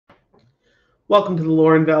Welcome to the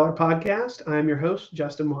Lore and Valor podcast. I am your host,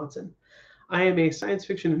 Justin Watson. I am a science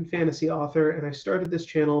fiction and fantasy author, and I started this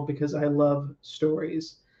channel because I love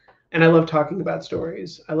stories. And I love talking about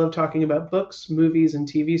stories. I love talking about books, movies, and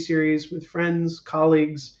TV series with friends,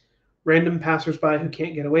 colleagues, random passersby who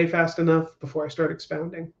can't get away fast enough before I start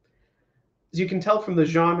expounding. As you can tell from the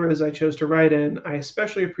genres I chose to write in, I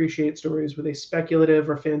especially appreciate stories with a speculative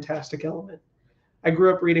or fantastic element. I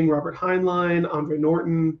grew up reading Robert Heinlein, Andre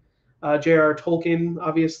Norton, J.R.R. Tolkien,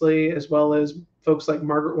 obviously, as well as folks like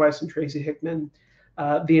Margaret Weiss and Tracy Hickman.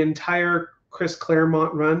 The entire Chris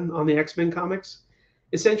Claremont run on the X-Men comics.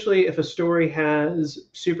 Essentially, if a story has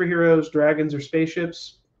superheroes, dragons, or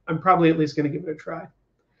spaceships, I'm probably at least going to give it a try.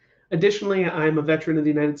 Additionally, I'm a veteran of the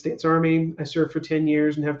United States Army. I served for 10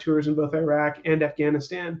 years and have tours in both Iraq and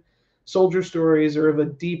Afghanistan. Soldier stories are of a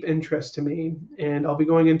deep interest to me, and I'll be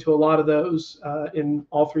going into a lot of those in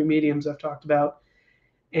all three mediums I've talked about.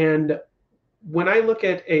 And when I look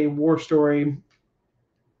at a war story,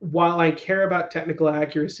 while I care about technical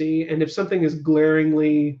accuracy, and if something is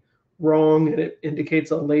glaringly wrong and it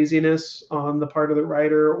indicates a laziness on the part of the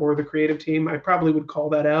writer or the creative team, I probably would call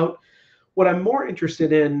that out. What I'm more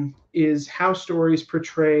interested in is how stories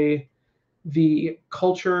portray the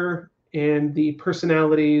culture and the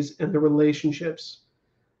personalities and the relationships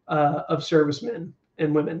of servicemen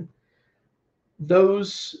and women.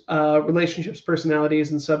 Those relationships, personalities,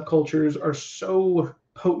 and subcultures are so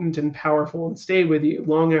potent and powerful and stay with you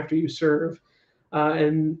long after you serve.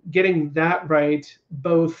 And getting that right,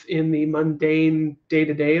 both in the mundane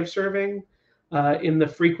day-to-day of serving, in the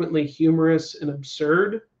frequently humorous and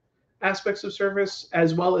absurd aspects of service,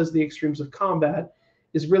 as well as the extremes of combat,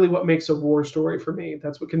 is really what makes a war story for me.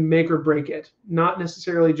 That's what can make or break it. Not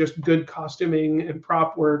necessarily just good costuming and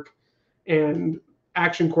prop work and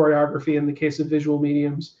action choreography in the case of visual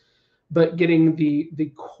mediums, but getting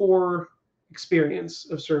the core experience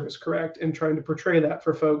of service correct and trying to portray that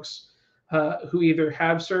for folks who either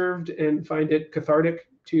have served and find it cathartic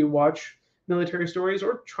to watch military stories,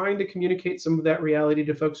 or trying to communicate some of that reality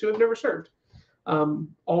to folks who have never served.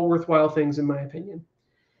 All worthwhile things, in my opinion.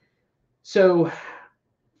 So,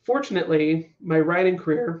 fortunately, my writing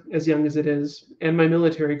career, as young as it is, and my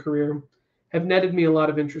military career have netted me a lot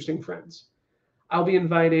of interesting friends. I'll be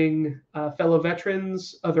inviting fellow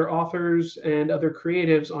veterans, other authors, and other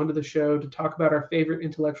creatives onto the show to talk about our favorite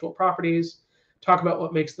intellectual properties, talk about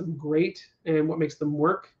what makes them great and what makes them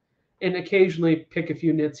work, and occasionally pick a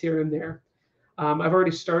few nits here and there. I've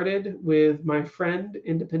already started with my friend,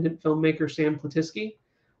 independent filmmaker Sam Platisky.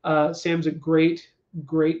 Sam's a great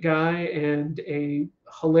guy and a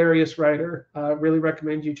hilarious writer. Really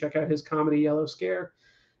recommend you check out his comedy Yellow Scare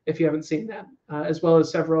if you haven't seen that, as well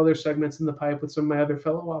as several other segments in the pipe with some of my other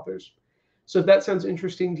fellow authors. So if that sounds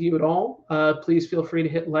interesting to you at all, please feel free to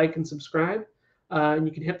hit like and subscribe. And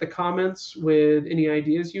you can hit the comments with any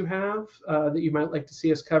ideas you have that you might like to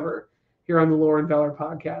see us cover here on the Lore and Valor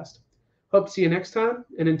podcast. Hope to see you next time,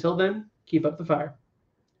 and until then, keep up the fire.